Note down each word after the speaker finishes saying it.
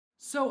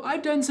So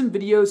I've done some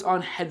videos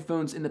on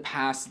headphones in the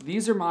past.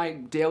 These are my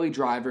daily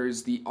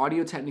drivers, the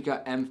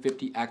Audio-Technica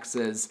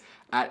M50Xs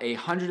at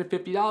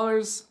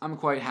 $150. I'm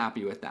quite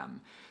happy with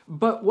them.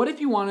 But what if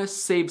you want to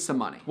save some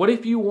money? What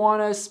if you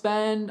want to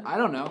spend, I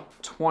don't know,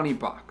 20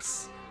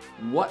 bucks?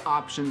 What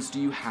options do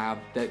you have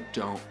that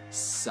don't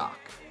suck?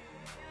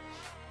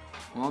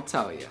 Well, I'll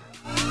tell you.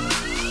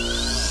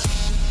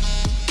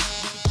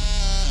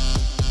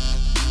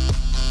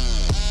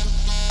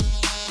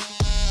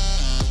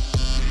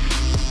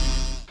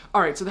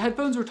 Alright, so the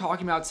headphones we're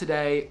talking about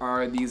today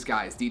are these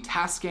guys, the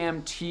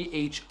Tascam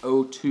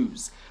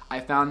TH-02s. I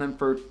found them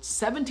for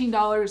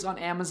 $17 on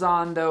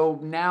Amazon, though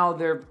now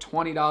they're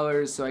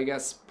 $20, so I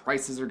guess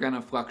prices are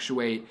gonna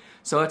fluctuate.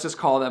 So let's just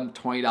call them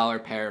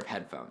 $20 pair of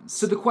headphones.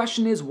 So the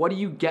question is, what do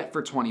you get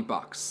for 20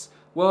 bucks?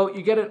 Well,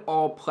 you get an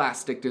all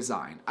plastic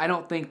design. I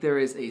don't think there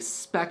is a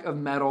speck of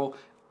metal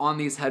on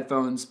these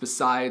headphones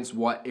besides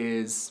what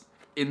is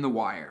in the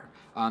wire.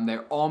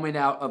 They're all made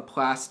out of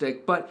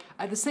plastic, but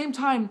at the same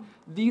time,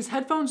 these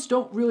headphones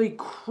don't really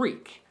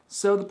creak.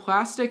 So the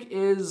plastic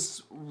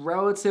is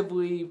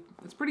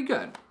it's pretty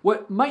good.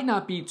 What might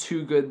not be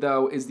too good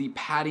though is the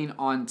padding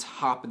on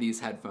top of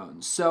these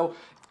headphones. So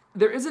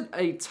there isn't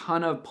a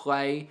ton of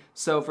play,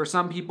 so for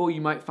some people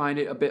you might find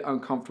it a bit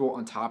uncomfortable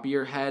on top of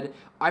your head.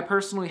 I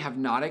personally have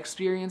not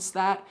experienced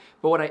that,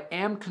 but what I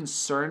am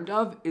concerned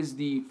of is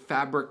the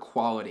fabric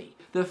quality.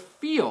 The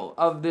feel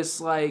of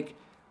this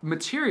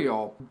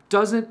material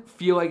doesn't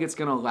feel like it's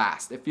gonna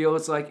last. It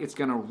feels like it's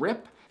gonna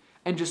rip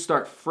and just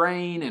start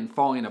fraying and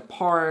falling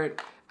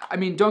apart. I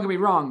mean, don't get me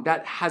wrong,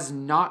 that has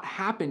not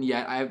happened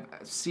yet. I've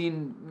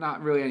seen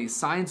not really any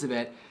signs of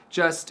it,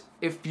 just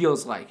it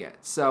feels like it.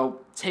 So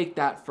take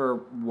that for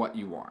what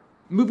you want.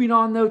 Moving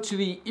on though to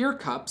the ear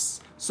cups.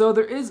 So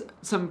there is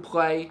some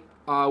play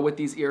with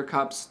these ear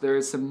cups.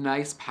 There's some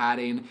nice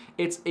padding.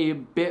 It's a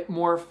bit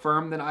more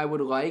firm than I would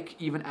like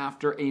even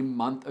after a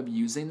month of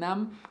using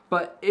them,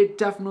 but it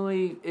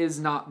definitely is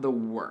not the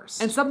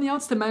worst. And something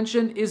else to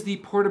mention is the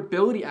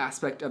portability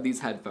aspect of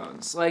these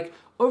headphones. Like,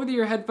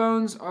 over-the-ear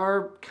headphones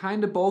are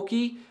kind of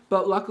bulky,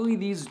 but luckily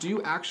these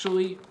do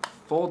actually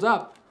fold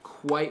up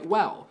quite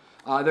well.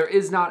 There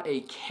is not a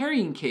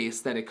carrying case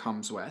that it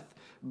comes with,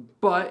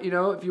 but you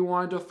know, if you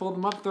wanted to fold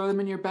them up, throw them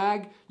in your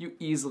bag, you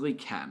easily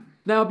can.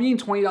 Now, being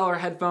 $20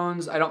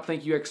 headphones, I don't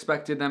think you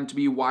expected them to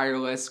be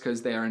wireless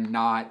because they are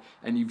not,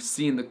 and you've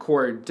seen the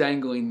cord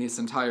dangling this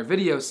entire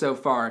video so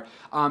far.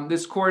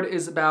 This cord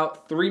is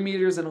about 3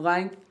 meters in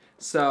length,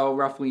 so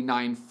roughly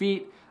 9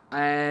 feet.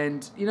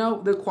 And you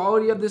know, the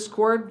quality of this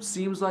cord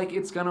seems like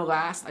it's gonna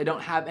last. I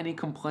don't have any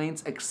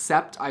complaints,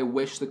 except I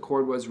wish the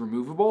cord was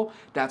removable.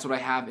 That's what I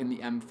have in the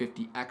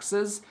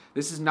M50Xs.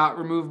 This is not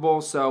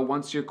removable, so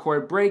once your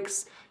cord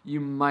breaks,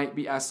 you might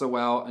be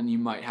SOL and you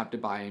might have to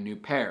buy a new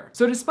pair.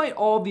 So despite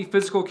all the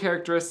physical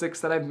characteristics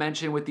that I've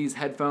mentioned with these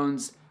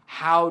headphones,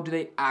 how do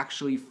they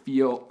actually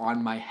feel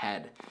on my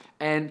head?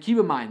 And keep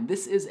in mind,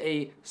 this is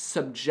a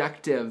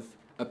subjective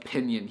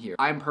opinion here.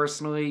 I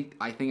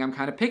think I'm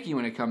kind of picky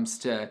when it comes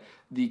to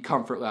the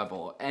comfort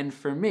level. And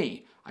for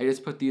me, I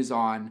just put these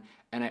on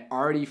and I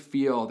already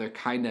feel they're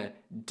kind of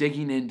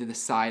digging into the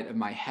side of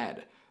my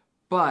head.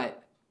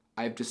 But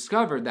I've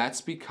discovered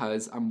that's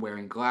because I'm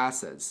wearing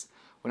glasses.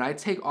 When I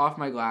take off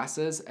my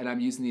glasses and I'm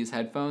using these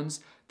headphones,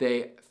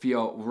 they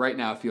right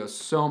now feel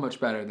so much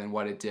better than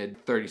what it did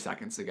 30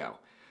 seconds ago.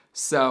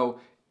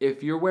 So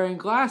if you're wearing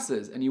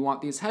glasses and you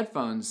want these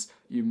headphones,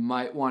 you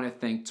might want to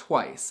think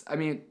twice. I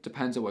mean, it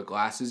depends on what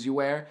glasses you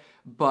wear,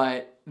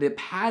 but the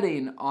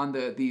padding on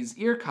these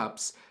ear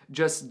cups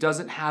just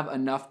doesn't have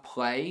enough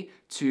play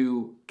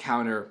to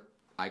counter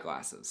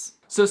eyeglasses.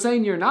 So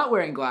saying you're not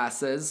wearing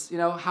glasses, you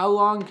know, how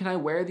long can I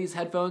wear these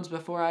headphones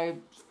before I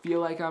feel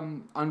like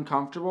I'm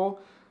uncomfortable?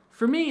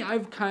 For me,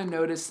 I've kind of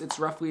noticed it's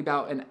roughly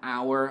about an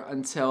hour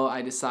until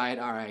I decide,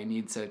 all right, I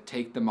need to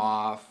take them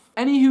off.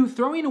 Anywho,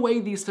 throwing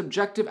away the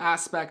subjective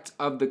aspect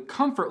of the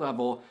comfort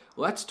level,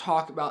 let's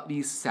talk about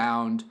the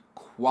sound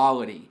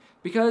quality,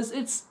 because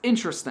it's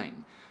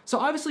interesting. So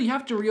obviously you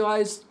have to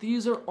realize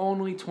these are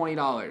only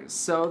 $20,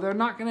 so they're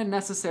not gonna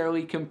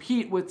necessarily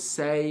compete with,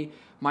 say,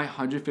 my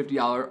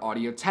 $150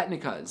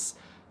 Audio-Technicas.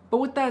 But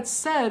with that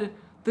said,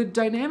 the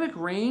dynamic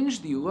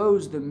range, the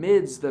lows, the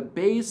mids, the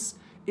bass,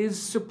 is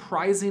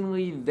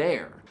surprisingly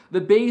there.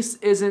 The bass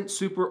isn't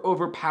super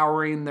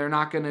overpowering, they're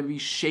not gonna be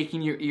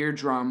shaking your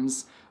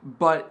eardrums,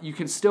 but you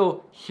can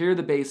still hear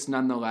the bass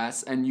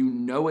nonetheless, and you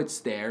know it's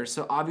there,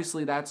 so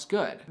obviously that's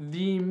good.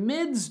 The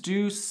mids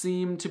do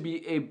seem to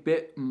be a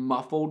bit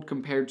muffled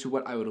compared to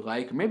what I would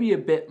like, maybe a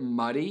bit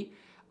muddy.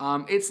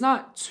 It's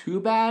not too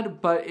bad,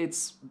 but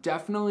it's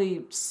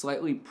definitely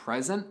slightly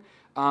present.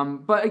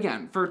 But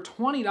again, for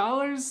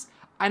 $20,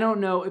 I don't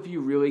know if you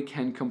really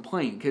can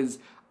complain, because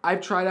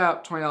I've tried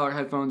out $20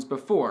 headphones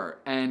before,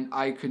 and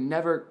I could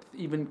never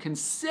even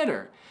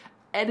consider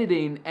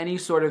editing any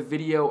sort of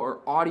video or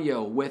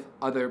audio with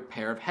other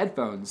pair of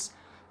headphones.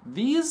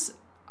 These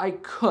I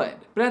could,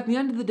 but at the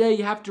end of the day,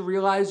 you have to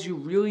realize you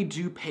really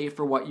do pay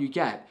for what you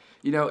get.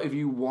 You know, if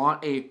you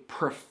want a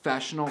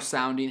professional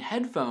sounding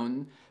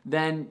headphone,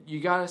 then you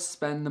gotta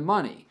spend the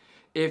money.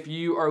 If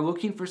you are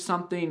looking for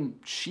something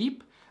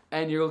cheap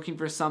and you're looking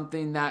for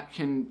something that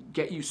can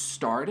get you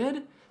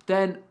started,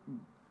 then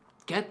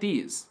get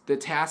these, the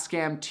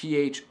Tascam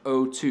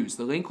TH-02s.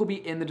 The link will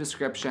be in the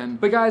description.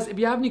 But guys, if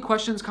you have any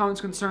questions,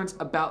 comments, concerns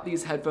about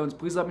these headphones,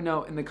 please let me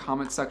know in the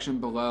comment section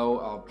below.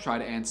 I'll try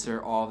to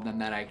answer all of them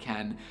that I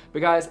can.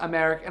 But guys, I'm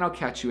Eric, and I'll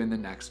catch you in the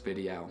next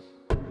video.